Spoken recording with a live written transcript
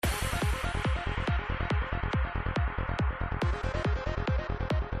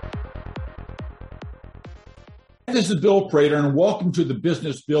This is Bill Prater, and welcome to the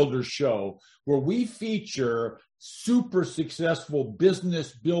Business Builder Show, where we feature super successful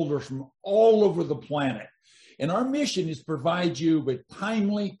business builders from all over the planet. And our mission is to provide you with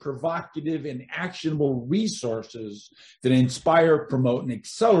timely, provocative, and actionable resources that inspire, promote, and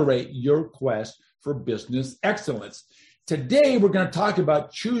accelerate your quest for business excellence. Today, we're going to talk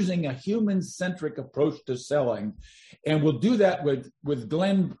about choosing a human-centric approach to selling, and we'll do that with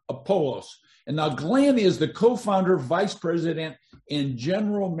Glenn Poulos. And now Glenn is the co-founder, vice president, and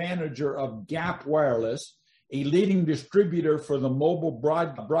general manager of Gap Wireless, a leading distributor for the mobile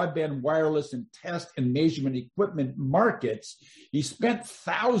broadband wireless and test and measurement equipment markets. He spent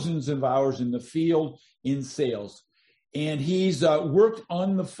thousands of hours in the field in sales, and he's worked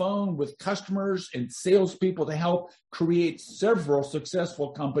on the phone with customers and salespeople to help create several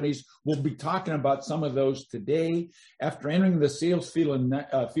successful companies. We'll be talking about some of those today. After entering the sales field in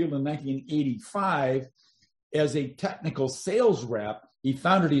 1985 as a technical sales rep, he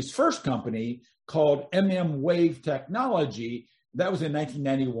founded his first company called Wave Technology. That was in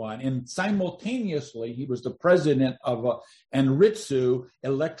 1991. And simultaneously, he was the president of Anritsu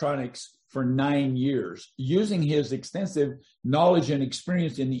Electronics for 9 years. Using his extensive knowledge and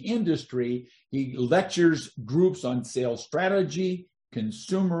experience in the industry, he lectures groups on sales strategy,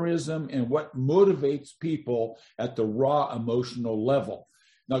 consumerism, and what motivates people at the raw emotional level.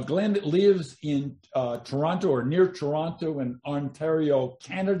 Now, Glenn lives in Toronto or near Toronto in Ontario,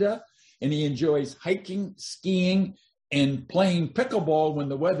 Canada, and he enjoys hiking, skiing, and playing pickleball when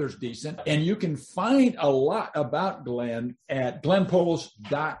the weather's decent. And you can find a lot about Glenn at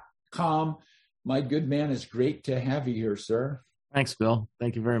glennpoulos.com. My good man, it's great to have you here, sir. Thanks, Bill.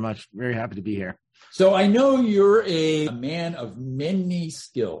 Thank you very much. Very happy to be here. So I know you're a man of many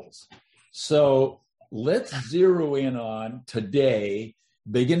skills. So let's zero in on today,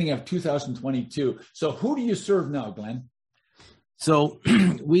 beginning of 2022. So who do you serve now, Glenn? So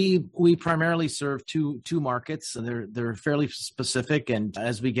we primarily serve two markets. They're fairly specific, and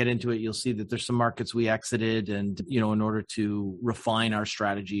as we get into it, you'll see that there's some markets we exited, and in order to refine our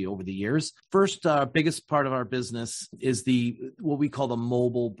strategy over the years. First, biggest part of our business is what we call the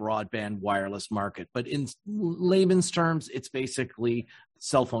mobile broadband wireless market, but in layman's terms, it's basically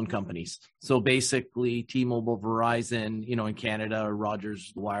cell phone companies. So basically T-Mobile, Verizon, in Canada, or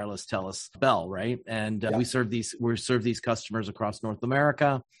Rogers Wireless, TELUS, Bell, right? And we serve these customers across North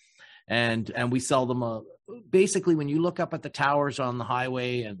America, and we sell them basically when you look up at the towers on the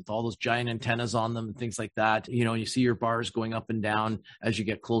highway and with all those giant antennas on them and things like that, you see your bars going up and down as you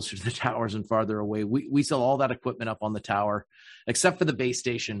get closer to the towers and farther away. We sell all that equipment up on the tower, except for the base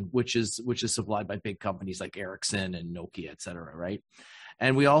station, which is supplied by big companies like Ericsson and Nokia, et cetera, right?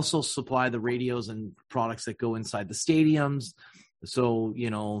 And we also supply the radios and products that go inside the stadiums. So,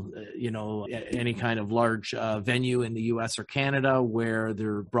 any kind of large venue in the US or Canada where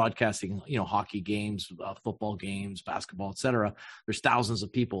they're broadcasting, hockey games, football games, basketball, et cetera. There's thousands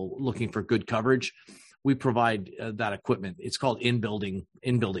of people looking for good coverage. We provide that equipment. It's called in-building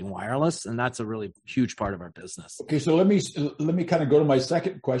wireless, and that's a really huge part of our business. Okay, so let me kind of go to my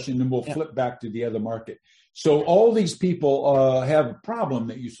second question, and we'll flip back to the other market. So all these people have a problem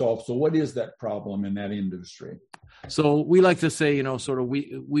that you solve. So what is that problem in that industry? So we like to say,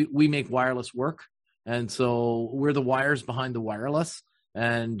 we make wireless work, and so we're the wires behind the wireless.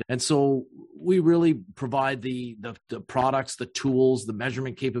 And so we really provide the products, the tools, the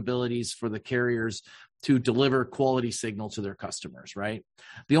measurement capabilities for the carriers to deliver quality signal to their customers, right?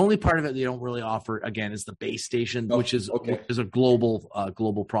 The only part of it they don't really offer, again, is the base station, which is a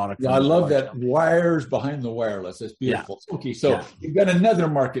global product. Yeah, I love that. Wires behind the wireless. That's beautiful. Yeah. Okay, so you've got another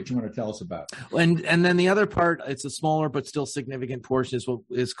market you want to tell us about. And then the other part, it's a smaller but still significant portion, is what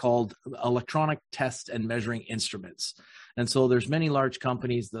is called electronic test and measuring instruments. And so there's many large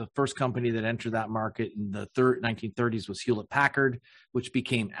companies. The first company that entered that market in the 1930s was Hewlett-Packard, which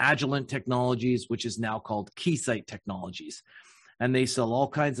became Agilent Technologies, which is now called Keysight Technologies. And they sell all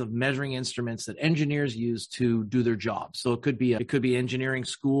kinds of measuring instruments that engineers use to do their job. So it could be engineering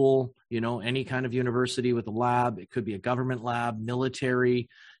school, any kind of university with a lab. It could be a government lab, military.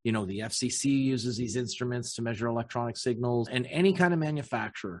 The FCC uses these instruments to measure electronic signals, and any kind of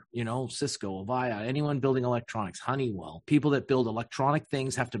manufacturer, Cisco, Avaya, anyone building electronics, Honeywell. People that build electronic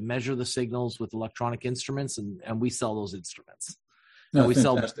things have to measure the signals with electronic instruments, and we sell those instruments. No,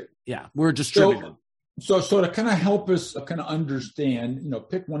 fantastic. We're a distributor. So to kind of help us kind of understand,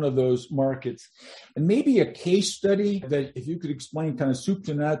 pick one of those markets and maybe a case study that if you could explain kind of soup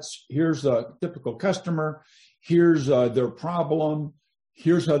to nuts, here's a typical customer, here's their problem,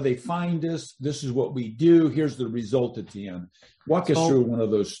 here's how they find us, this is what we do, here's the result at the end. Walk us through one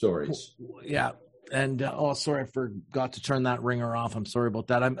of those stories. Yeah. And sorry, I forgot to turn that ringer off. I'm sorry about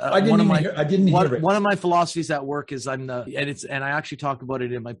that. I didn't hear it. One of my philosophies at work is and I actually talk about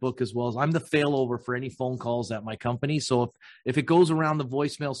it in my book as well. Is I'm the failover for any phone calls at my company. So if it goes around the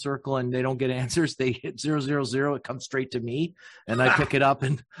voicemail circle and they don't get answers, they hit 000. It comes straight to me, and I pick it up.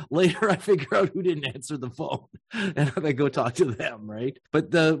 And later I figure out who didn't answer the phone, and I go talk to them. Right.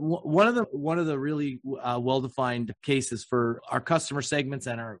 But one of the really well-defined cases for our customer segments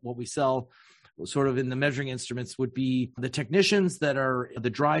and what we sell, sort of in the measuring instruments, would be the technicians that are the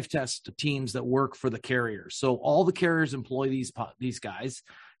drive test teams that work for the carriers. So all the carriers employ these guys.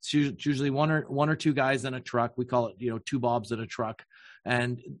 It's usually one or two guys in a truck. We call it, two Bobs in a truck.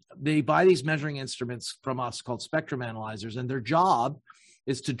 And they buy these measuring instruments from us called spectrum analyzers. And their job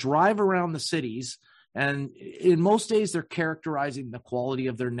is to drive around the cities. And in most days, they're characterizing the quality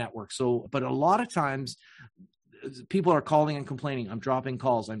of their network. But a lot of times people are calling and complaining, I'm dropping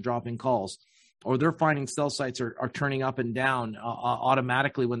calls. Or they're finding cell sites are turning up and down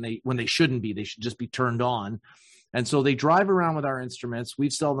automatically when they shouldn't be. They should just be turned on. And so they drive around with our instruments. We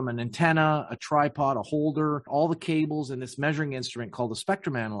sell them an antenna, a tripod, a holder, all the cables, and this measuring instrument called a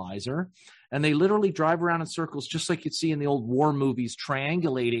spectrum analyzer. And they literally drive around in circles, just like you'd see in the old war movies,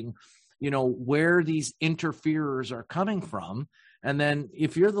 triangulating, where these interferers are coming from. And then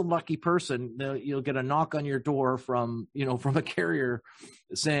if you're the lucky person, you'll get a knock on your door from a carrier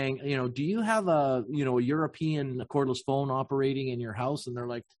saying, do you have a European cordless phone operating in your house? And they're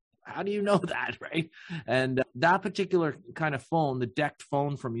like, how do you know that? Right. And that particular kind of phone, the decked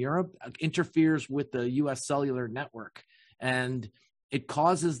phone from Europe, interferes with the US cellular network. And it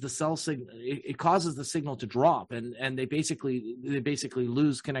causes the signal to drop, and they basically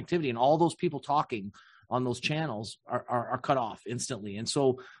lose connectivity, and all those people talking on those channels are cut off instantly. And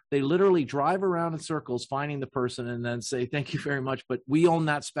so they literally drive around in circles finding the person and then say, thank you very much, but we own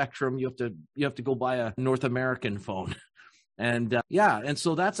that spectrum. You have to go buy a North American phone. And and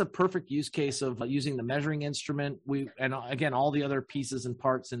so that's a perfect use case of using the measuring instrument. And again, all the other pieces and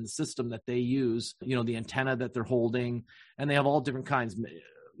parts in the system that they use, the antenna that they're holding, and they have all different kinds,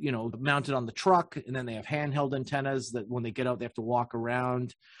 mounted on the truck. And then they have handheld antennas that when they get out, they have to walk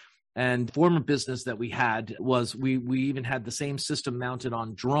around. And former business that we had was we even had the same system mounted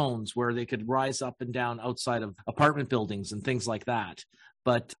on drones where they could rise up and down outside of apartment buildings and things like that.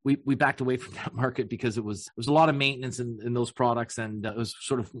 But we backed away from that market because it was a lot of maintenance in those products, and it was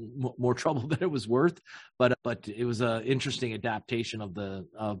sort of more trouble than it was worth. But it was an interesting adaptation of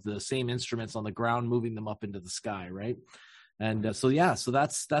the same instruments on the ground, moving them up into the sky, right? And so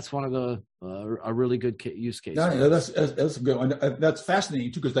that's one of the a really good use case. Yeah, that's a good one. That's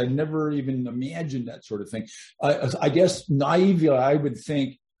fascinating too, because I never even imagined that sort of thing. I guess naively, I would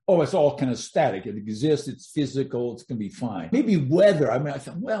think, oh, it's all kind of static. It exists. It's physical. It's going to be fine. Maybe weather. I mean, I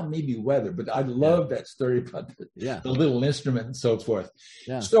thought, well, maybe weather, but I love that story about the little instrument and so forth.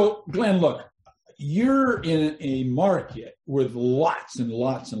 Yeah. So, Glenn, look, you're in a market with lots and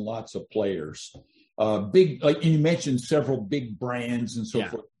lots and lots of players. Big, like you mentioned, several big brands and so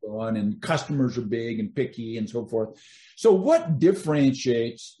forth, and customers are big and picky and so forth. So, what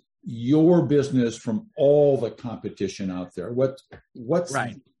differentiates your business from all the competition out there? What's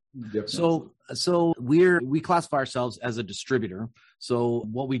right? So we classify ourselves as a distributor. So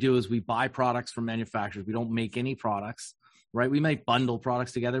what we do is we buy products from manufacturers. We don't make any products, right? We might bundle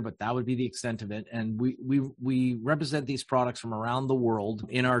products together, but that would be the extent of it. And we represent these products from around the world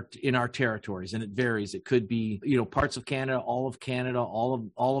in our territories, and it varies. It could be, parts of Canada, all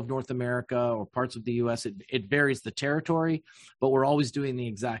of North America, or parts of the US. It varies the territory, but we're always doing the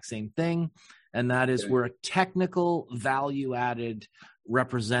exact same thing. And that is we're a technical value added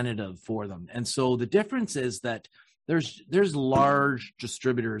representative for them. And so the difference is that there's large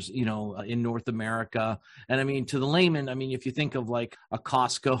distributors, in North America. And I mean, to the layman, if you think of like a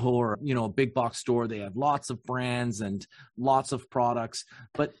Costco or, a big box store, they have lots of brands and lots of products,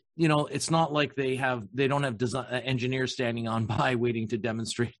 but it's not like they don't have engineers standing on by waiting to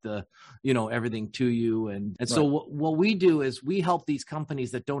demonstrate everything to you. And right. So what we do is we help these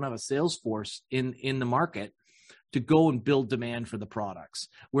companies that don't have a sales force in the market to go and build demand for the products.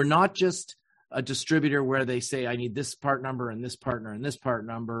 We're not just a distributor where they say, I need this part number and this partner and this part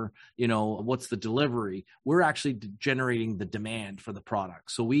number, what's the delivery? We're actually generating the demand for the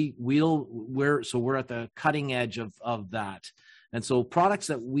product. So we're at the cutting edge of that. And so products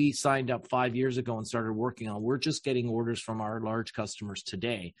that we signed up 5 years ago and started working on, we're just getting orders from our large customers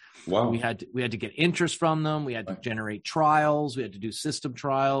today. Wow. We had to get interest from them. We had to generate trials. We had to do system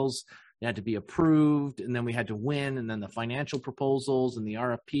trials. It had to be approved, and then we had to win, and then the financial proposals and the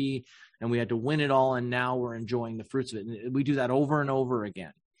RFP, and we had to win it all, and now we're enjoying the fruits of it. And we do that over and over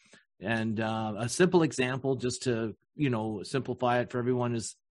again. And a simple example, just to, simplify it for everyone,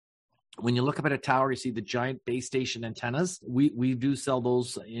 is when you look up at a tower, you see the giant base station antennas. We do sell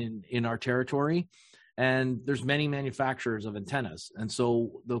those in our territory, and there's many manufacturers of antennas. And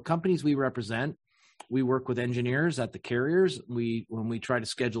so the companies we represent, we work with engineers at the carriers. When we try to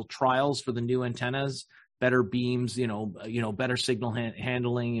schedule trials for the new antennas, better beams, better signal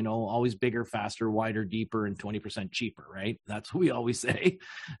handling, always bigger, faster, wider, deeper, and 20% cheaper, right? That's what we always say.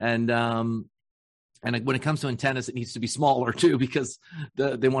 And when it comes to antennas, it needs to be smaller too, because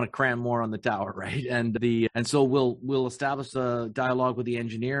they want to cram more on the tower, right? And so we'll establish a dialogue with the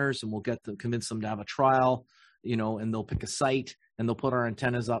engineers, and we'll convince them to have a trial, and they'll pick a site, and they'll put our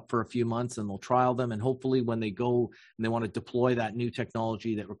antennas up for a few months, and they'll trial them. And hopefully when they go and they want to deploy that new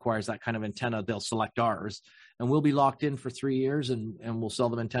technology that requires that kind of antenna, they'll select ours, and we'll be locked in for 3 years, and we'll sell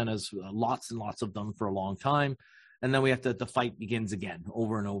them antennas, lots and lots of them, for a long time. And then the fight begins again,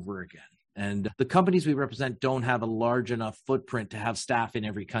 over and over again. And the companies we represent don't have a large enough footprint to have staff in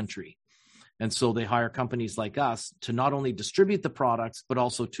every country. And so they hire companies like us to not only distribute the products, but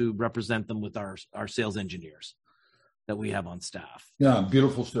also to represent them with our sales engineers that we have on staff. Yeah,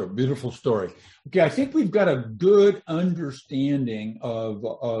 beautiful story. Beautiful story. Okay, I think we've got a good understanding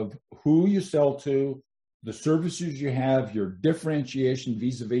of who you sell to, the services you have, your differentiation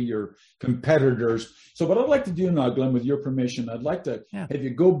vis-a-vis your competitors. So what I'd like to do now, Glenn, with your permission, I'd like to have you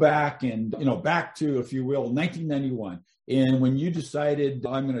go back and, back to, if you will, 1991. And when you decided,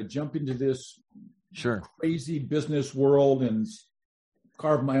 I'm going to jump into this crazy business world and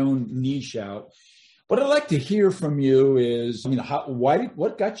carve my own niche out. What I'd like to hear from you is,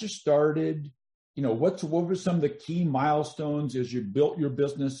 what got you started? What were some of the key milestones as you built your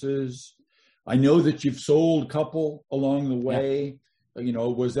businesses? I know that you've sold a couple along the way. Yeah.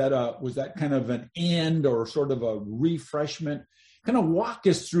 Was that kind of an end or sort of a refreshment? Kind of walk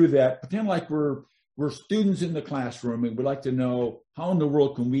us through that. Pretend like we're students in the classroom, and we'd like to know, how in the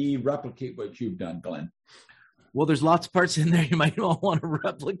world can we replicate what you've done, Glenn? Well, there's lots of parts in there you might not want to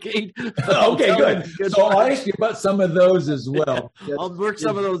replicate. Okay, good. So I'll ask you about some of those as well. Yeah. I'll work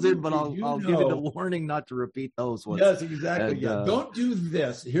some of those in, but I'll give you the warning not to repeat those ones. Yes, exactly. And, don't do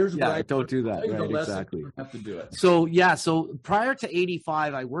this. Here's what don't do that. Right, exactly. You have to do it. So prior to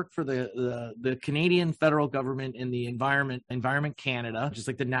 85, I worked for the Canadian federal government in the Environment Canada, just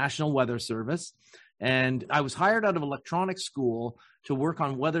like the National Weather Service. And I was hired out of electronics school to work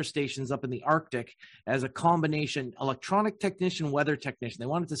on weather stations up in the Arctic as a combination electronic technician, weather technician. They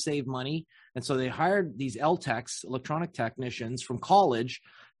wanted to save money. And so they hired these LTechs, electronic technicians from college,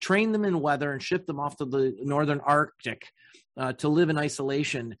 trained them in weather, and shipped them off to the northern Arctic to live in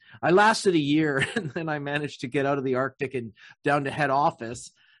isolation. I lasted a year, and then I managed to get out of the Arctic and down to head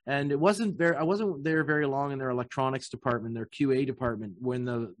office. And I wasn't there very long in their electronics department, their QA department, when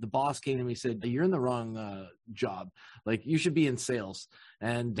the boss came to me and said, "You're in the wrong job. Like, you should be in sales."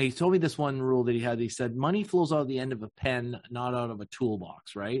 And they told me this one rule that he had. He said, "Money flows out of the end of a pen, not out of a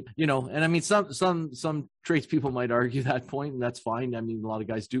toolbox," right? And I mean, some tradespeople might argue that point, and that's fine. I mean, a lot of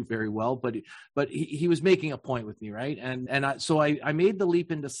guys do very well, but he was making a point with me, right? So I made the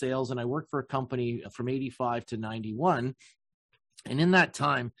leap into sales, and I worked for a company from 85 to 91. And in that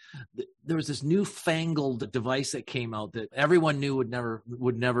time, there was this newfangled device that came out that everyone knew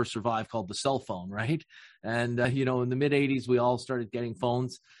would never survive, called the cell phone, right? And, in the mid-'80s, we all started getting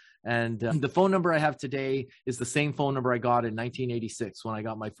phones. And the phone number I have today is the same phone number I got in 1986 when I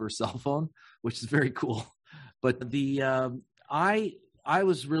got my first cell phone, which is very cool. But I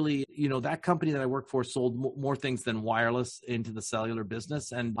was really, that company that I worked for sold more things than wireless into the cellular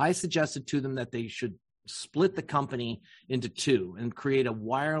business. And I suggested to them that they should split the company into two and create a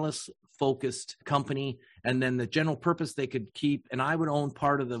wireless focused company. And then the general purpose they could keep, and I would own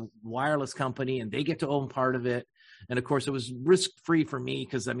part of the wireless company and they get to own part of it. And of course it was risk free for me,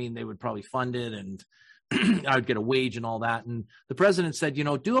 because they would probably fund it and I would get a wage and all that. And the president said,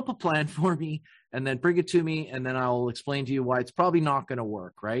 do up a plan for me and then bring it to me, and then I'll explain to you why it's probably not going to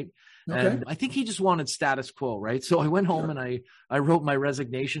work, right? Okay. And I think he just wanted status quo, right? So I went home and I wrote my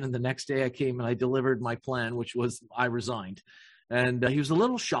resignation, and the next day I came and I delivered my plan, which was I resigned. And he was a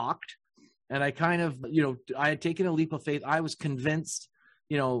little shocked, and I kind of, I had taken a leap of faith. I was convinced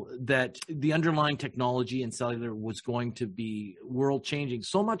that the underlying technology in cellular was going to be world changing,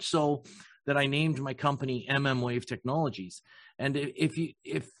 so much so that I named my company Wave Technologies. And if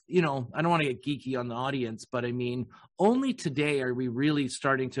I don't want to get geeky on the audience, but I mean, only today are we really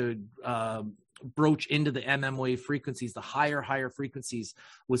starting to broach into the wave frequencies, the higher frequencies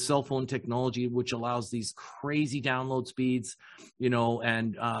with cell phone technology, which allows these crazy download speeds,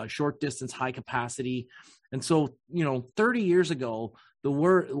 and short distance, high capacity. And so, 30 years ago, a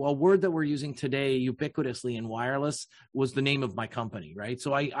word that we're using today ubiquitously in wireless was the name of my company, right?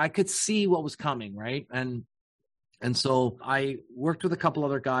 So I could see what was coming, right? And so I worked with a couple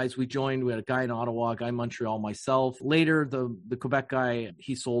other guys. We had a guy in Ottawa, a guy in Montreal, myself. Later, the Quebec guy,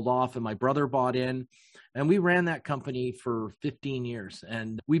 he sold off and my brother bought in. And we ran that company for 15 years.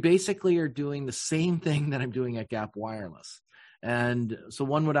 And we basically are doing the same thing that I'm doing at Gap Wireless. And so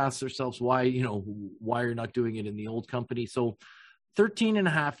one would ask themselves why you're not doing it in the old company. So 13 and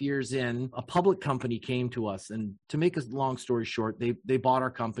a half years in, a public company came to us. And to make a long story short, they bought our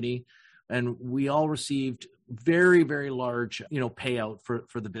company and we all received very, very large, payout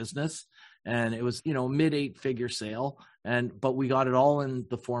for the business. And it was, mid 8-figure sale. But we got it all in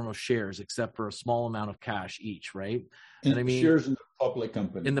the form of shares, except for a small amount of cash each. Right. And I mean, shares in the public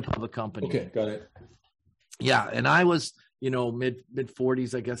company. In the public company. Okay. Got it. Yeah. And I was, mid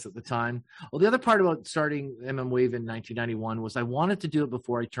 40s, I guess, at the time. Well, the other part about starting Wave in 1991 was I wanted to do it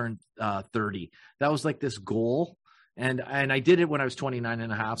before I turned 30. That was like this goal. And I did it when I was 29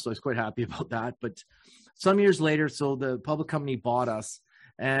 and a half. So I was quite happy about that. But some years later, so the public company bought us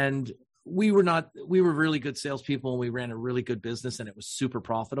and we were really good salespeople and we ran a really good business and it was super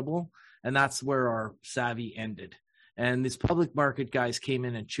profitable. And that's where our savvy ended. And these public market guys came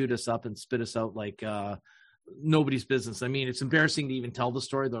in and chewed us up and spit us out like, nobody's business. I mean, it's embarrassing to even tell the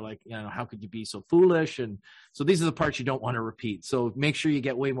story. They're like, how could you be so foolish? And so these are the parts you don't want to repeat. So make sure you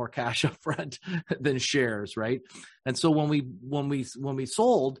get way more cash up front than shares, right? And so when we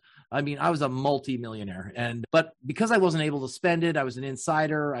sold, I mean, I was a multi-millionaire, but because I wasn't able to spend it, I was an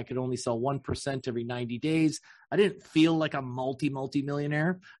insider. I could only sell 1% every 90 days. I didn't feel like a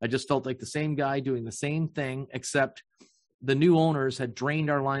multi-millionaire. I just felt like the same guy doing the same thing, except the new owners had drained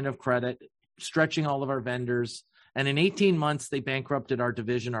our line of credit, stretching all of our vendors. And in 18 months, they bankrupted our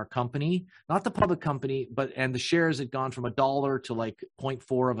division, our company, not the public company, and the shares had gone from $1 to like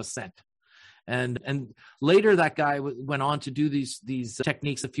 0.4 of a cent. And later that guy went on to do these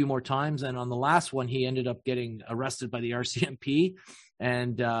techniques a few more times. And on the last one, he ended up getting arrested by the RCMP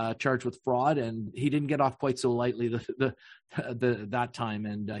and charged with fraud. And he didn't get off quite so lightly that time.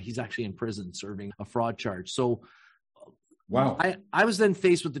 And he's actually in prison serving a fraud charge. So wow. I was then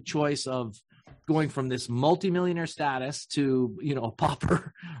faced with the choice of going from this multimillionaire status to, a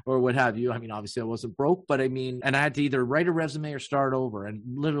pauper or what have you. I mean, obviously I wasn't broke, but and I had to either write a resume or start over. And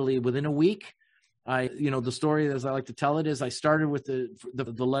literally within a week, the story as I like to tell it is I started with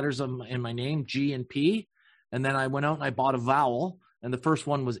the letters in my name, G and P. And then I went out and I bought a vowel and the first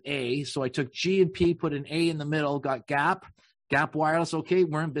one was A. So I took G and P, put an A in the middle, got Gap Wireless. Okay,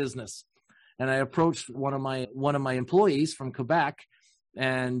 we're in business. And I approached one of my employees from Quebec,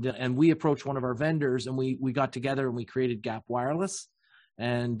 and we approached one of our vendors, and we got together and we created Gap Wireless,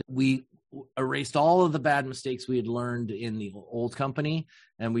 and we erased all of the bad mistakes we had learned in the old company,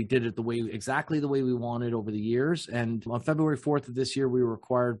 and we did it exactly the way we wanted over the years. And on February 4th of this year, we were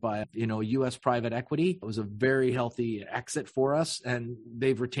acquired by U.S. private equity. It was a very healthy exit for us, and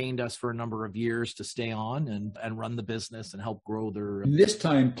they've retained us for a number of years to stay on and run the business and help grow their. And this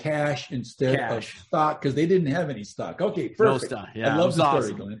time, cash instead of stock because they didn't have any stock. Okay, perfect. No stock. Yeah, I love the story,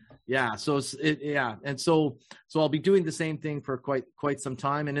 awesome. Glenn. Yeah, so and so I'll be doing the same thing for quite some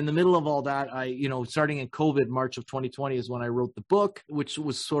time. And in the middle of all that, starting in COVID, March of 2020 is when I wrote the book, which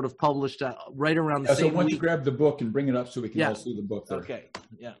was sort of published right around the same week. So why don't you grab the book and bring it up so we can all see the book there. Okay,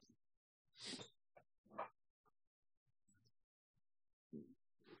 yeah.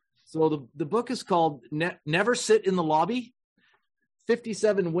 So the book is called Never Sit in the Lobby,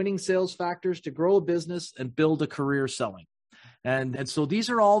 57 Winning Sales Factors to Grow a Business and Build a Career Selling. And so these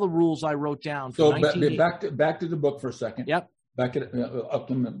are all the rules I wrote down. So back to the book for a second. Yep. Back it up.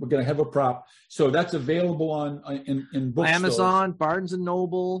 We're going to have a prop. So that's available in bookstores. Amazon, Barnes and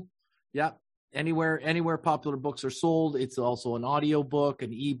Noble. Yep. Anywhere popular books are sold. It's also an audio book,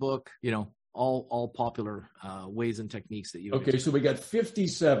 an ebook, all popular ways and techniques that you. Okay. So we got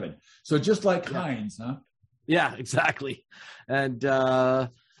 57. So just like Heinz, huh? Yeah, exactly. And,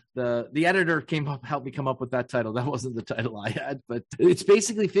 the editor helped me come up with that title. That wasn't the title I had, but it's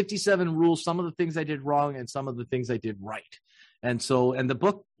basically 57 rules, some of the things I did wrong and some of the things I did right. And the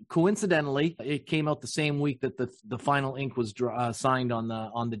book, coincidentally, it came out the same week that the final ink was signed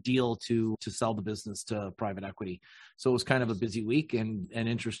on the deal to sell the business to private equity. So it was kind of a busy week and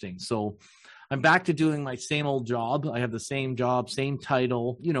interesting. So I'm back to doing my same old job. I have the same job, same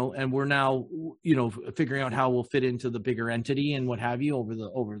title, and we're now, figuring out how we'll fit into the bigger entity and what have you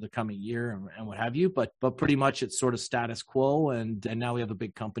over the coming year and what have you. But pretty much it's sort of status quo, and now we have a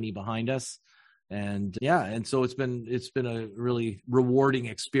big company behind us. And so it's been a really rewarding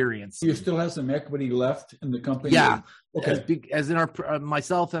experience. You still have some equity left in the company? Yeah. Okay. As in our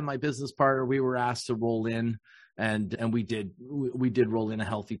myself and my business partner, we were asked to roll in, and we did roll in a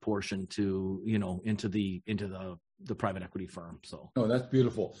healthy portion to, into the private equity firm. So. Oh, that's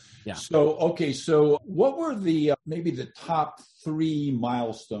beautiful. Yeah. So what were the maybe the top 3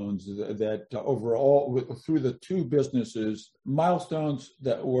 milestones that overall through the 2 businesses, milestones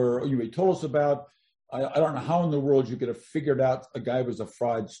that you told us about? I don't know how in the world you could have figured out a guy was a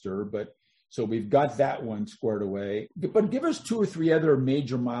fraudster, but so we've got that one squared away. But give us 2 or 3 other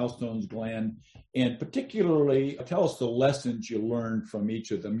major milestones, Glenn, and particularly tell us the lessons you learned from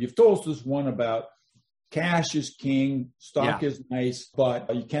each of them. You've told us this one about cash is king, stock is nice,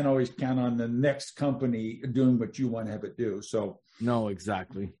 but you can't always count on the next company doing what you want to have it do. So no,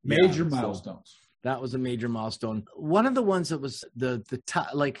 exactly. Major milestones. So that was a major milestone. One of the ones that was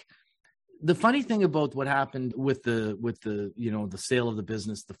the funny thing about what happened with the the sale of the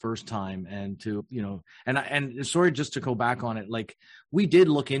business the first time, and sorry, just to go back on it, like we did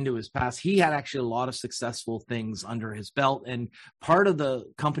look into his past. He had actually a lot of successful things under his belt, and part of the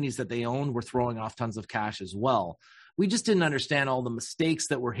companies that they owned were throwing off tons of cash as well. We just didn't understand all the mistakes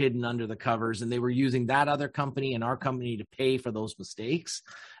that were hidden under the covers, and they were using that other company and our company to pay for those mistakes.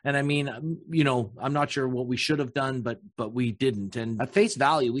 And I mean, I'm not sure what we should have done, but we didn't. And at face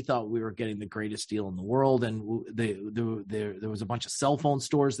value, we thought we were getting the greatest deal in the world. And there was a bunch of cell phone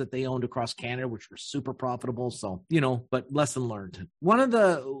stores that they owned across Canada, which were super profitable. So, but lesson learned. One of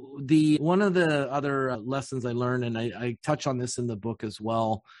the other lessons I learned, and I touch on this in the book as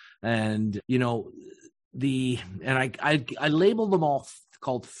well, and I labeled them all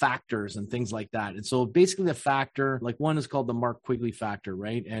called factors and things like that. And so basically the factor, like one is called the Mark Quigley factor,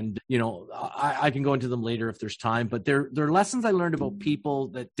 right? And, I can go into them later if there's time, but they're lessons I learned about people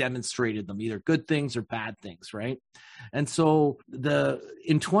that demonstrated them, either good things or bad things, right? And so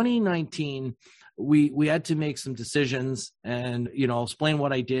in 2019, we had to make some decisions, and I'll explain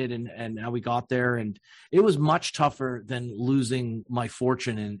what I did and how we got there. And it was much tougher than losing my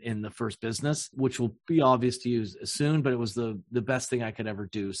fortune in the first business, which will be obvious to you soon, but it was the best thing I could ever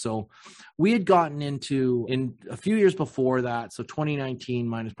do. So we had gotten into, in a few years before that, so 2019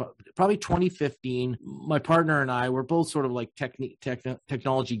 minus probably 2015, my partner and I were both sort of like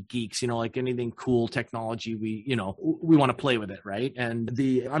technology geeks, like anything cool technology, we want to play with it, right? And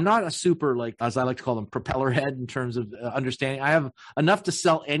I'm not a super, like, as I like to call them, propeller head in terms of understanding. I have enough to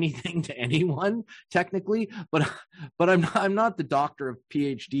sell anything to anyone technically, but I'm not the doctor of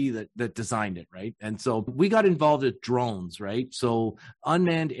PhD that designed it, right? And so we got involved with drones, right? So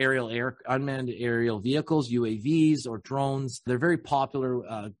unmanned aerial vehicles, UAVs or drones. They're very popular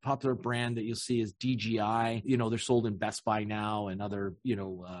brand that you'll see is DJI. They're sold in Best Buy now and other,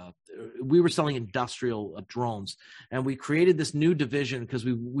 we were selling industrial drones, and we created this new division because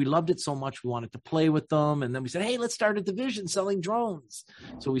we loved it so much. We wanted to play with them. And then we said, hey, let's start a division selling drones.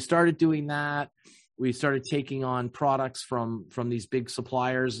 So we started doing that. We started taking on products from these big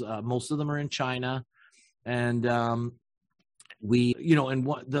suppliers. Most of them are in China. And and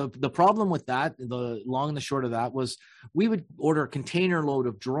what the problem with that, the long and the short of that, was we would order a container load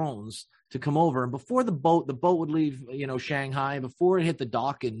of drones to come over, and before the boat would leave, Shanghai, before it hit the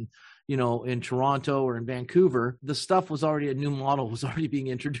dock in Toronto or in Vancouver, the stuff was already, a new model was already being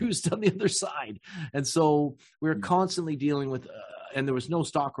introduced on the other side. And so we were constantly dealing with, and there was no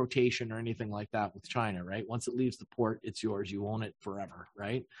stock rotation or anything like that with China, right? Once it leaves the port, it's yours. You own it forever,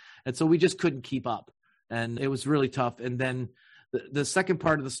 right? And so we just couldn't keep up, and it was really tough. And then the second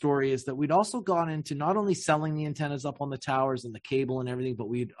part of the story is that we'd also gone into not only selling the antennas up on the towers and the cable and everything, but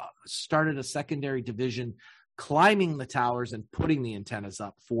we'd started a secondary division climbing the towers and putting the antennas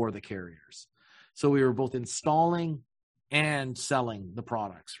up for the carriers. So we were both installing and selling the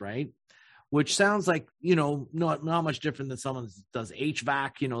products, right? Which sounds like, not much different than someone that does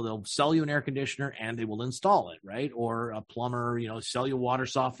HVAC. They'll sell you an air conditioner and they will install it, right? Or a plumber, sell you a water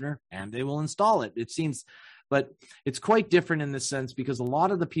softener and they will install it. It seems, but it's quite different in this sense, because a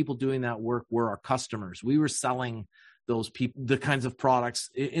lot of the people doing that work were our customers. We were selling those people the kinds of products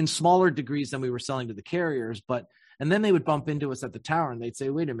in smaller degrees than we were selling to the carriers, and then they would bump into us at the tower and they'd say,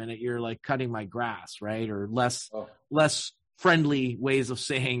 wait a minute, you're like cutting my grass, right? Or less friendly ways of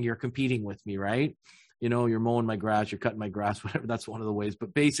saying you're competing with me, right? You're mowing my grass, you're cutting my grass, whatever. That's one of the ways.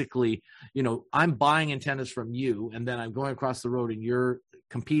 But basically, I'm buying antennas from you, and then I'm going across the road and you're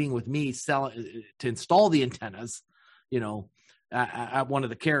competing with me to install the antennas, at one of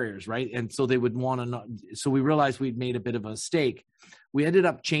the carriers, right? And so they would want to know. So we realized we'd made a bit of a mistake. We ended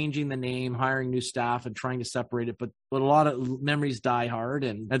up changing the name, hiring new staff, and trying to separate it. But a lot of memories die hard,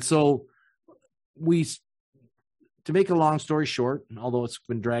 and so to make a long story short, although it's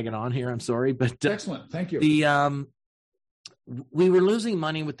been dragging on here, I'm sorry, but excellent. Thank you. We were losing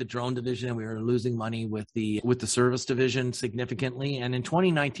money with the drone division. We were losing money with the service division significantly. And in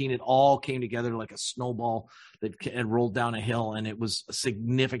 2019, it all came together like a snowball that had rolled down a hill, and it was a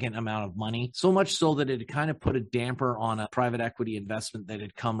significant amount of money. So much so that it kind of put a damper on a private equity investment that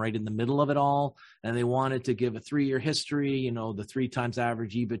had come right in the middle of it all. And they wanted to give a 3-year history, the 3 times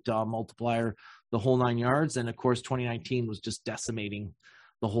average EBITDA multiplier, the whole 9 yards. And of course, 2019 was just decimating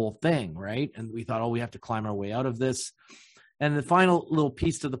the whole thing, right? And we thought, we have to climb our way out of this. And the final little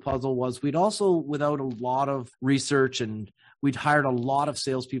piece to the puzzle was we'd also, without a lot of research, and we'd hired a lot of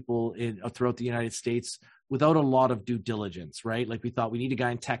salespeople throughout the United States without a lot of due diligence, right? Like we thought we need a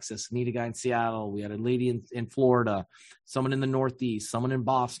guy in Texas, we need a guy in Seattle, we had a lady in Florida, someone in the Northeast, someone in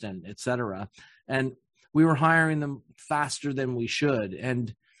Boston, et cetera. And we were hiring them faster than we should.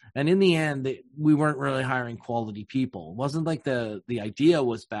 And in the end, we weren't really hiring quality people. It wasn't like the idea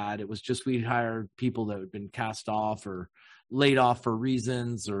was bad. It was just we'd hired people that had been cast off or laid off for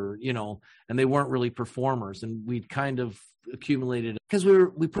reasons, or and they weren't really performers. And we'd kind of accumulated because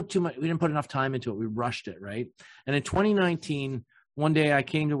we put too much. We didn't put enough time into it. We rushed it, right? And in 2019, one day I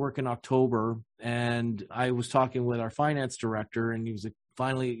came to work in October, and I was talking with our finance director, and he was like,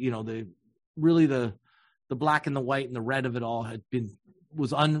 finally, the black and the white and the red of it all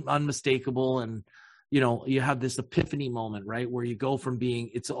was unmistakable. And you have this epiphany moment, right? Where you go from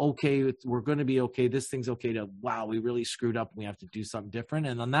being, it's okay, we're going to be okay, this thing's okay, to, wow, we really screwed up and we have to do something different.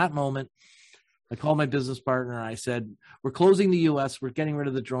 And on that moment, I called my business partner and I said, we're closing the US, we're getting rid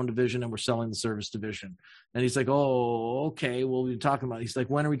of the drone division, and we're selling the service division. And he's like, oh, okay, well, we've been talking about it. He's like,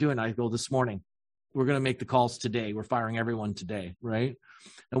 when are we doing it? I go, this morning. We're going to make the calls today. We're firing everyone today, right?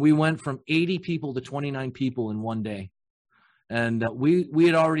 And we went from 80 people to 29 people in one day. And we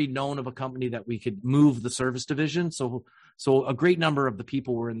had already known of a company that we could move the service division. So a great number of the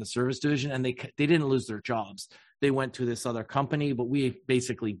people were in the service division, and they didn't lose their jobs. They went to this other company, but we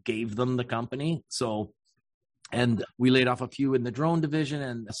basically gave them the company. And we laid off a few in the drone division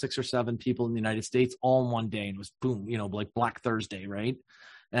and 6 or 7 people in the United States all in one day. And it was boom, like Black Thursday, right?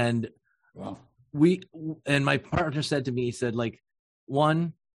 And wow. And my partner said to me, he said,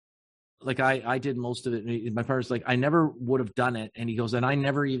 I did most of it. My partner's like, I never would have done it. And he goes, and I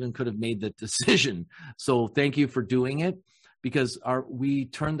never even could have made the decision. So thank you for doing it, because we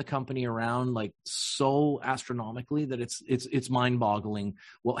turned the company around like so astronomically that it's mind boggling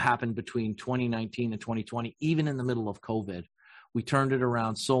what happened between 2019 and 2020, even in the middle of COVID. We turned it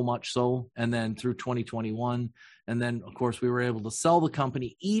around so much so, and then through 2021. And then of course we were able to sell the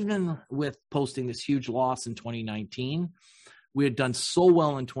company, even with posting this huge loss in 2019. We had done so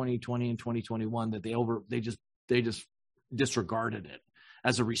well in 2020 and 2021 that they just disregarded it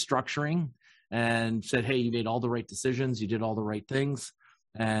as a restructuring and said, hey, you made all the right decisions. You did all the right things.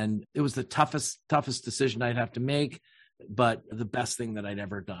 And it was the toughest decision I'd have to make, but the best thing that I'd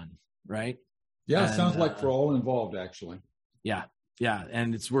ever done. Right. Yeah. It sounds like for all involved, actually. Yeah. Yeah.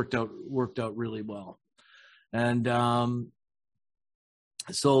 And it's worked out really well. And,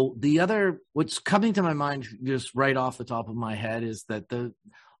 so what's coming to my mind just right off the top of my head is that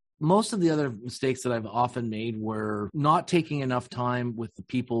most of the other mistakes that I've often made were not taking enough time with the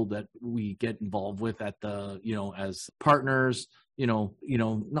people that we get involved with at as partners,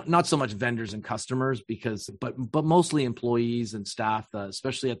 not so much vendors and customers, but mostly employees and staff,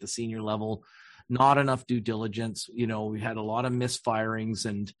 especially at the senior level, not enough due diligence. We had a lot of misfirings,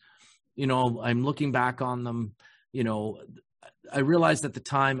 and, I'm looking back on them, I realized at the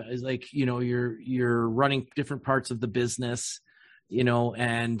time, is like, you're running different parts of the business,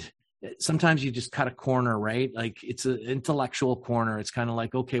 and sometimes you just cut a corner, right? Like it's an intellectual corner. It's kind of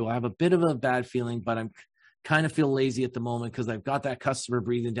like, okay, well, I have a bit of a bad feeling, but I'm kind of feel lazy at the moment because I've got that customer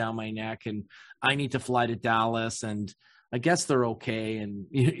breathing down my neck and I need to fly to Dallas, and I guess they're okay. And,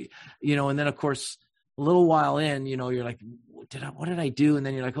 and then of course, a little while in, you're like, what did I do? And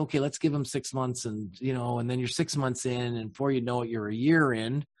then you're like, okay, let's give them 6 months. And, and then you're 6 months in, and before you know it, you're a year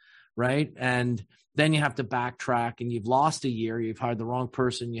in. Right. And then you have to backtrack, and you've lost a year. You've hired the wrong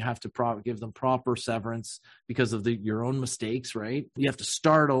person. You have to give them proper severance because of your own mistakes. Right. You have to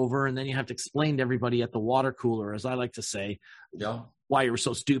start over, and then you have to explain to everybody at the water cooler, as I like to say, why you were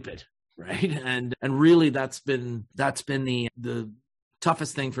so stupid. Right. And really that's been the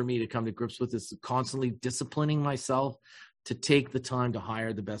toughest thing for me to come to grips with, is constantly disciplining myself to take the time to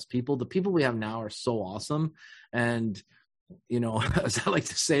hire the best people. The people we have now are so awesome. And, as I like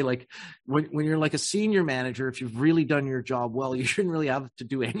to say, like when you're like a senior manager, if you've really done your job well, you shouldn't really have to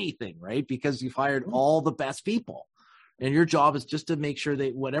do anything, right? Because you've hired all the best people. And your job is just to make sure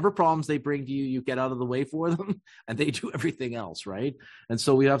that whatever problems they bring to you, you get out of the way for them, and they do everything else, right? And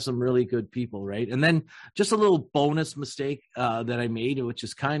so we have some really good people, right? And then just a little bonus mistake that I made, which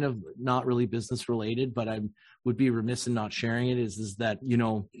is kind of not really business related, but I would be remiss in not sharing it, is that, you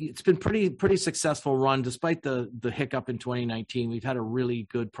know, it's been pretty successful run. Despite the hiccup in 2019, we've had a really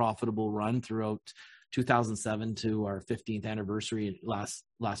good profitable run throughout 2007 to our 15th anniversary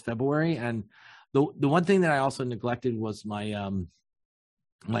last February. And the one thing that I also neglected was my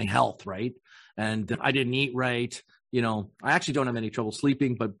my health, right? And I didn't eat right. You know, I actually don't have any trouble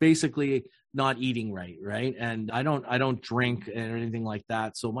sleeping, but basically not eating right? And I don't drink or anything like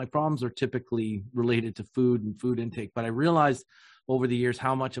that. So my problems are typically related to food and food intake. But I realized over the years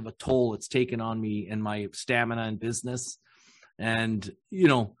how much of a toll it's taken on me and my stamina and business. And, you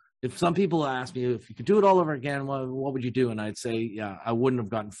know, if some people ask me if you could do it all over again, what would you do? And I'd say, yeah, I wouldn't have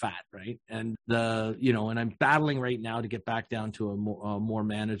gotten fat, right? And and I'm battling right now to get back down to a more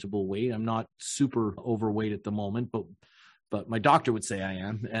manageable weight. I'm not super overweight at the moment, but my doctor would say I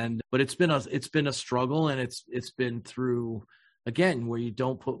am. But it's been a struggle, and it's been through, again, where you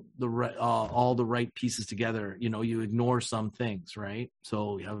don't put all the right pieces together. You know, you ignore some things, right?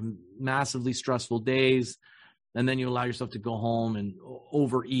 So you have massively stressful days, and then you allow yourself to go home and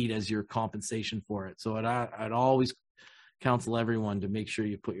overeat as your compensation for it. So I'd always counsel everyone to make sure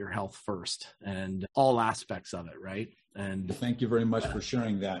you put your health first and all aspects of it, right? And thank you very much for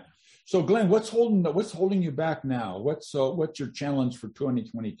sharing that. So Glenn, what's holding you back now? What's your challenge for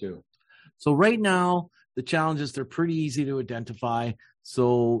 2022? So right now, the challenges, they're pretty easy to identify.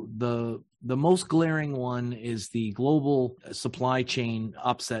 So the most glaring one is the global supply chain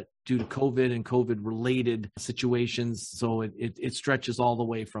upset due to COVID and COVID-related situations. So it stretches all the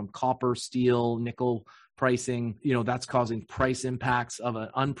way from copper, steel, nickel pricing. You know, that's causing price impacts of an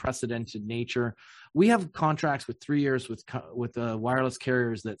unprecedented nature. We have contracts with 3 years with wireless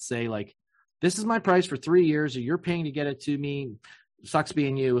carriers that say, like, this is my price for 3 years, or you're paying to get it to me. Sucks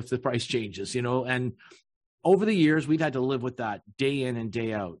being you if the price changes, you know. And over the years, we've had to live with that day in and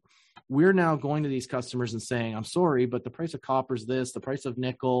day out. We're now going to these customers and saying, I'm sorry, but the price of copper is this, the price of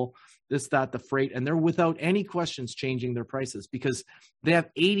nickel, this, that, the freight, and they're without any questions changing their prices because they have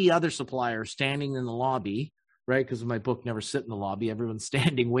 80 other suppliers standing in the lobby, right? Because my book, Never Sit in the Lobby. Everyone's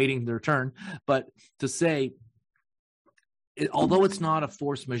standing, waiting their turn. But to say, although it's not a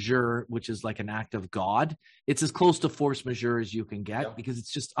force majeure, which is like an act of God, it's as close to force majeure as you can get because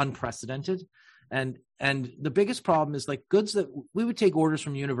it's just unprecedented. And the biggest problem is like goods that we would take orders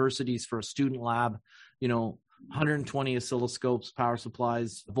from universities for a student lab, you know, 120 oscilloscopes, power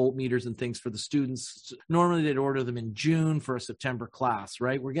supplies, voltmeters and things for the students. Normally they'd order them in June for a September class,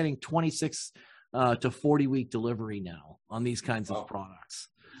 right? We're getting 26 to 40 week delivery now on these kinds of products.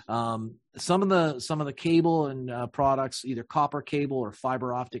 Some of the cable and products, either copper cable or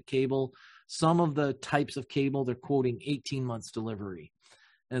fiber optic cable, some of the types of cable, they're quoting 18 months delivery.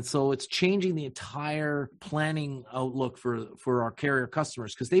 And so it's changing the entire planning outlook for our carrier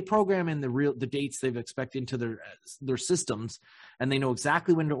customers because they program in the dates they've expected into their systems, and they know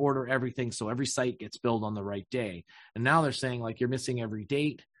exactly when to order everything. So every site gets billed on the right day. And now they're saying like you're missing every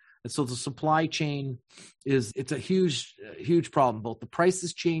date. And so the supply chain it's a huge problem. Both the price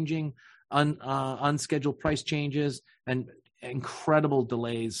is changing, unscheduled price changes, and incredible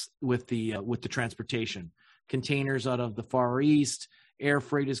delays with the transportation. Containers out of the Far East. Air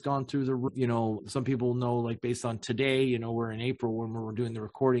freight has gone through some people know, like based on today, we're in April when we're doing the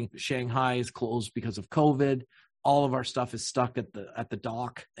recording, Shanghai is closed because of COVID. All of our stuff is stuck at the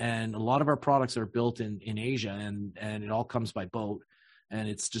dock. And a lot of our products are built in Asia and it all comes by boat and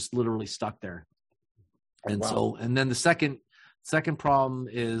it's just literally stuck there. And and then the second problem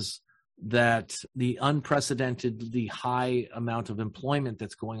is that the unprecedentedly high amount of employment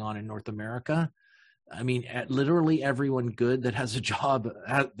that's going on in North America. I mean, literally everyone good that has a job,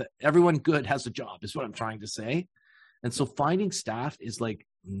 everyone good has a job is what I'm trying to say. And so finding staff is like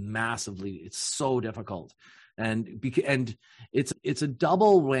it's so difficult. And it's a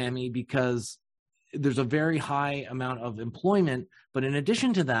double whammy because there's a very high amount of employment. But in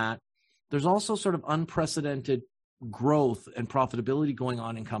addition to that, there's also sort of unprecedented growth and profitability going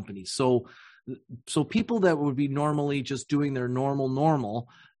on in companies. So people that would be normally just doing their normal,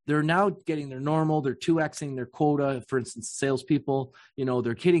 they're now getting their normal, they're 2Xing their quota. For instance, salespeople,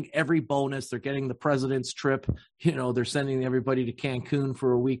 they're getting every bonus. They're getting the president's trip. They're sending everybody to Cancun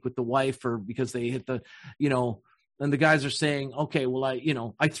for a week with the wife because they hit and the guys are saying, okay, well, I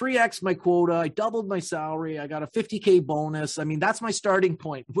 3X my quota. I doubled my salary. I got a $50K bonus. I mean, that's my starting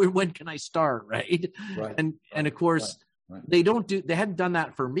point. When can I start? Right. And of course, they hadn't done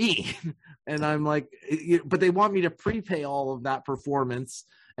that for me, And I'm like, but they want me to prepay all of that performance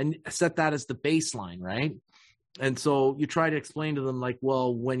and set that as the baseline, right? And so you try to explain to them like,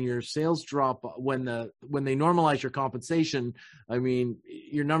 well, when your sales drop, when they normalize your compensation, I mean,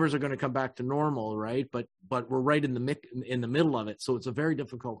 your numbers are going to come back to normal, right? But we're right in the middle of it, so it's a very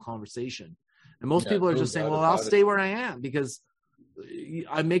difficult conversation. And most people are just saying, well, I'll stay where I am because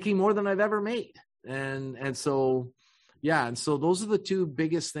I'm making more than I've ever made, and so yeah, and so those are the two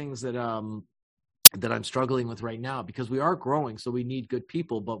biggest things that I'm struggling with right now, because we are growing, so we need good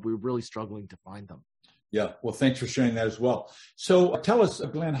people, but we're really struggling to find them. Yeah, well, thanks for sharing that as well. So tell us,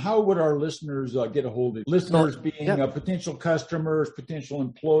 Glenn, how would our listeners get a hold of you? Listeners being potential customers, potential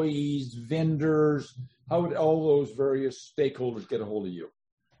employees, vendors, how would all those various stakeholders get a hold of you?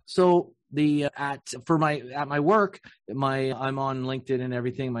 So at my work, I'm on LinkedIn and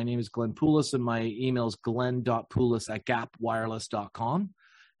everything. My name is Glenn Poulos, and my email is glenn.poulos@gapwireless.com.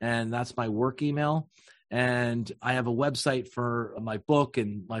 And that's my work email. And I have a website for my book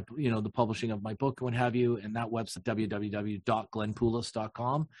and the publishing of my book and what have you. And that website,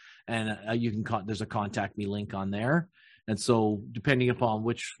 www.glennpoulos.com. And there's a contact me link on there. And so depending upon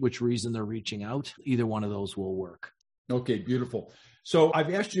which reason they're reaching out, either one of those will work. Okay, beautiful. So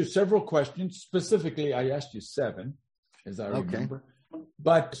I've asked you several questions. Specifically, I asked you 7, as I remember.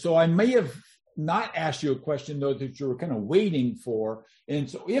 But so I may have not asked you a question, though, that you were kind of waiting for. And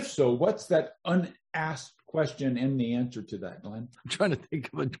so if so, what's that unasked question and the answer to that, Glenn? I'm trying to think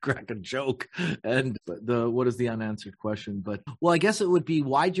of crack a joke. And what is the unanswered question? But, well, I guess it would be,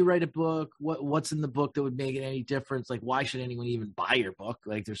 why'd you write a book? What's in the book that would make it any difference? Like, why should anyone even buy your book?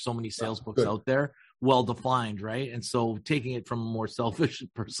 Like, there's so many sales books out there, well-defined, right? And so taking it from a more selfish,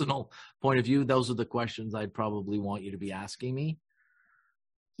 personal point of view, those are the questions I'd probably want you to be asking me.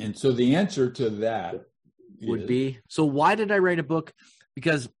 And so the answer to that would be, so why did I write a book?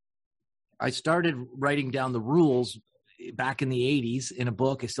 Because I started writing down the rules back in the 80s in a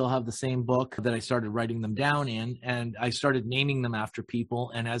book. I still have the same book that I started writing them down in, and I started naming them after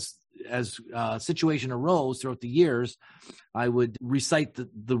people. And as situation arose throughout the years, I would recite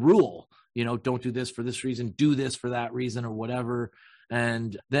the rule, don't do this for this reason, do this for that reason, or whatever.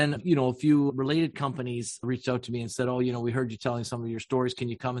 And then, a few related companies reached out to me and said, oh, we heard you telling some of your stories. Can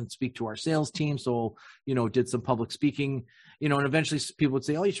you come and speak to our sales team? So, did some public speaking, and eventually people would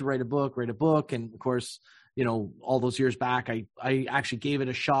say, oh, you should write a book. And of course, all those years back, I actually gave it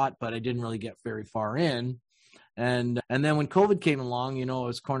a shot, but I didn't really get very far in. And then when COVID came along, I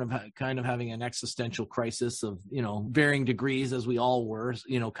was kind of having an existential crisis of, varying degrees, as we all were,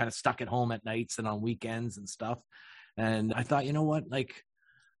 kind of stuck at home at nights and on weekends and stuff. And I thought, like,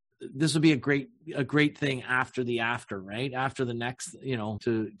 this would be a great thing after the right? After the next,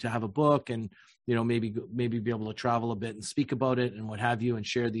 to have a book and, maybe be able to travel a bit and speak about it and what have you, and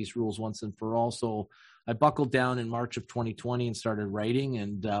share these rules once and for all. So I buckled down in March of 2020 and started writing.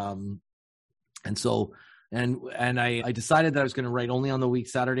 And I decided that I was going to write only on the week,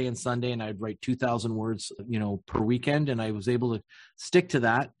 Saturday and Sunday, and I'd write 2,000 words, per weekend. And I was able to stick to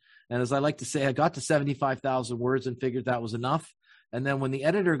that. And as I like to say, I got to 75,000 words and figured that was enough. And then when the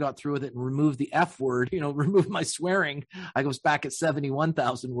editor got through with it and removed the F word, removed my swearing, I was back at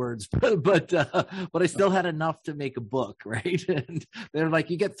 71,000 words. But I still had enough to make a book, right? And they're like,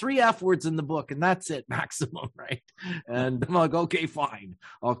 you get 3 F words in the book, and that's it, maximum, right? And I'm like, okay, fine,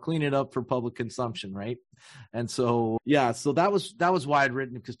 I'll clean it up for public consumption, right? And so, yeah, so that was why I'd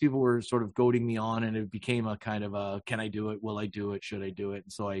written it, because people were sort of goading me on, and it became a kind of a, can I do it? Will I do it? Should I do it?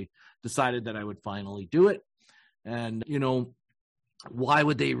 And so I decided that I would finally do it. And, why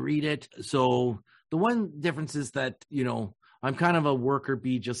would they read it? So the one difference is that, I'm kind of a worker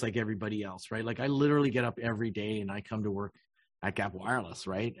bee just like everybody else, right? Like, I literally get up every day and I come to work at Gap Wireless,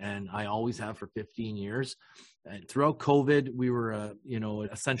 right? And I always have for 15 years. And throughout COVID, we were an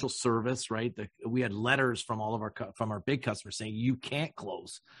essential service, right? We had letters from all of our big customers saying you can't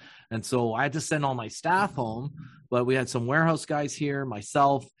close. And so I had to send all my staff home, but we had some warehouse guys here,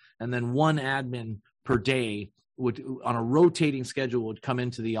 myself, and then one admin per day would, on a rotating schedule, would come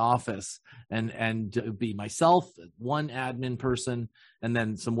into the office and it would be myself, one admin person, and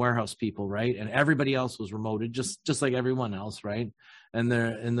then some warehouse people, right? And everybody else was remoted, just like everyone else, right? And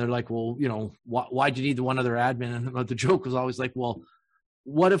they're like, well, why'd you need the one other admin? And the joke was always like, well,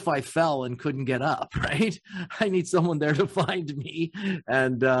 what if I fell and couldn't get up, right? I need someone there to find me.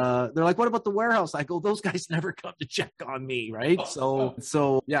 And they're like, what about the warehouse? I go, those guys never come to check on me, right? So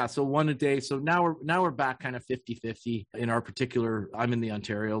one a day. So now we're back kind of 50-50 in our particular, I'm in the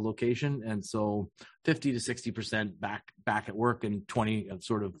Ontario location. And so 50 to 60% back at work, and 20 to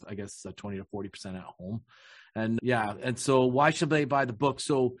 40% at home. And yeah. And so why should they buy the book?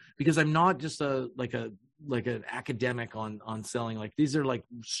 So, because I'm not just like an academic on selling. Like, these are like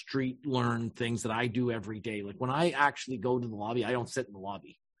street learned things that I do every day. Like, when I actually go to the lobby, I don't sit in the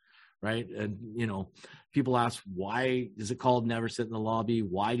lobby. Right. And, people ask, why is it called never sit in the lobby?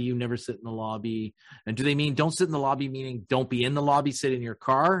 Why do you never sit in the lobby? And do they mean don't sit in the lobby, meaning don't be in the lobby, sit in your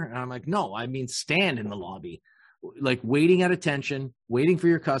car? And I'm like, no, I mean, stand in the lobby, like waiting at attention, waiting for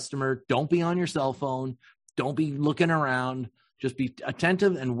your customer. Don't be on your cell phone. Don't be looking around. Just be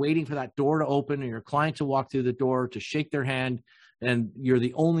attentive and waiting for that door to open and your client to walk through the door, to shake their hand. And they're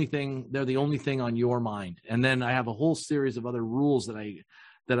the only thing on your mind. And then I have a whole series of other rules that I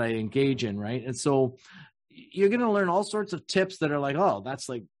engage in, right? And so you're going to learn all sorts of tips that are like, oh, that's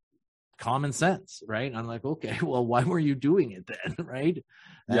like common sense, right? And I'm like, okay, well, why were you doing it then, right?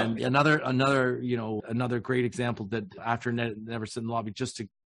 Yeah. And another great example that after never sit in the lobby, just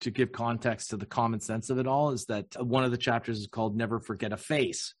to give context to the common sense of it all, is that one of the chapters is called Never Forget a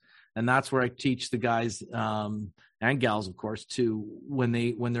Face. And that's where I teach the guys and gals, of course, to when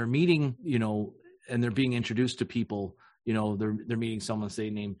they're meeting, and they're being introduced to people, they're meeting someone,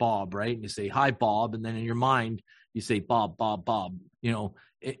 say, named Bob, right? And you say, hi, Bob. And then in your mind, you say, Bob,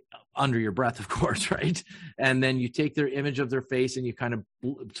 under your breath, of course, right? And then you take their image of their face and you kind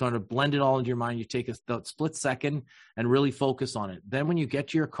of blend it all into your mind. You take a split second and really focus on it. Then when you get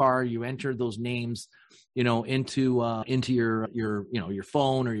to your car, you enter those names, into your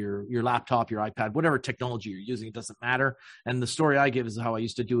phone or your laptop, your iPad, whatever technology you're using, it doesn't matter. And the story I give is how I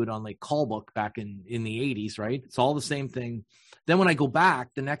used to do it on like Callbook back in the 80s, right? It's all the same thing. Then when I go back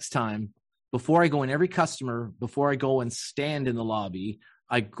the next time, before I go in every customer, before I go and stand in the lobby,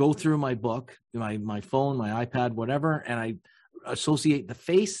 I go through my book, my phone, my iPad, whatever, and I associate the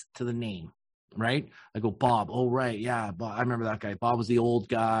face to the name, right? I go, Bob. Oh, right. Yeah. Bob, I remember that guy. Bob was the old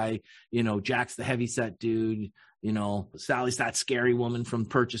guy. Jack's the heavyset dude. Sally's that scary woman from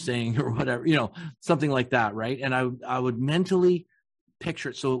purchasing or whatever, something like that, right? And I would mentally picture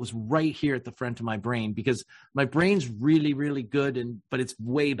it so it was right here at the front of my brain, because my brain's really, really good, but it's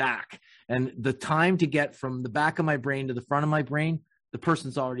way back. And the time to get from the back of my brain to the front of my brain, the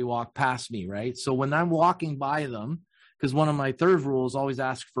person's already walked past me, right? So when I'm walking by them, because one of my third rules always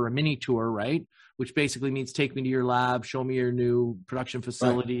ask for a mini tour, right? Which basically means take me to your lab, show me your new production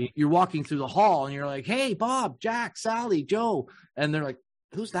facility. Right. You're walking through the hall and you're like, hey, Bob, Jack, Sally, Joe. And they're like,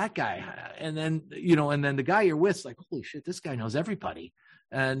 who's that guy? And then, and then the guy you're with is like, holy shit, this guy knows everybody.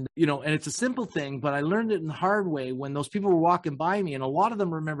 And, and it's a simple thing, but I learned it in the hard way when those people were walking by me, and a lot of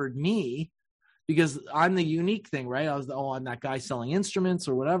them remembered me because I'm the unique thing, right? I'm that guy selling instruments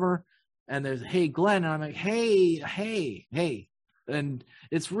or whatever. And there's, hey, Glenn. And I'm like, hey. And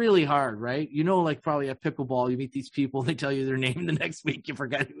it's really hard, right? Like probably at pickleball, you meet these people, they tell you their name, the next week you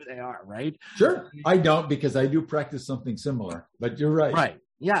forget who they are, right? Sure. I don't, because I do practice something similar, but you're right. Right.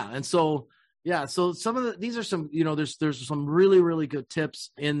 Yeah. And so, so some of these are some, there's some really, really good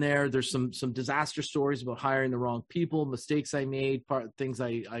tips in there. There's some disaster stories about hiring the wrong people, mistakes I made, things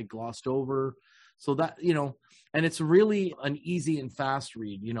I glossed over. So that, and it's really an easy and fast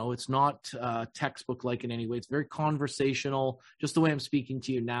read. It's not textbook-like in any way. It's very conversational. Just the way I'm speaking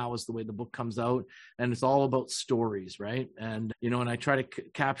to you now is the way the book comes out. And it's all about stories, right? And, and I try to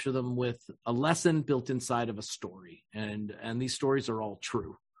capture them with a lesson built inside of a story. And these stories are all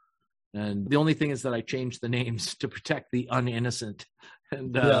true. And the only thing is that I changed the names to protect the uninnocent.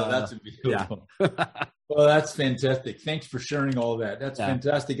 And that's beautiful. Yeah. Well, that's fantastic. Thanks for sharing all that. That's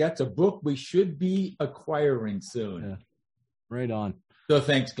fantastic. That's a book we should be acquiring soon. Yeah. Right on. So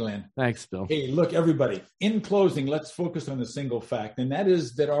thanks, Glenn. Thanks, Bill. Hey, look, everybody, in closing, let's focus on a single fact, and that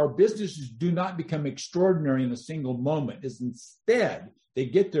is that our businesses do not become extraordinary in a single moment. It's instead, they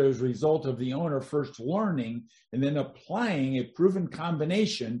get there as a result of the owner first learning and then applying a proven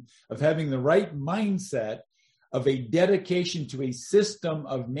combination of having the right mindset, of a dedication to a system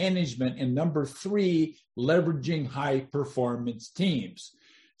of management, and number 3, leveraging high performance teams.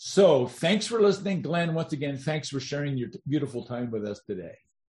 So thanks for listening, Glenn. Once again, thanks for sharing your beautiful time with us today.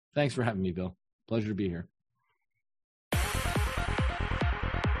 Thanks for having me, Bill. Pleasure to be here.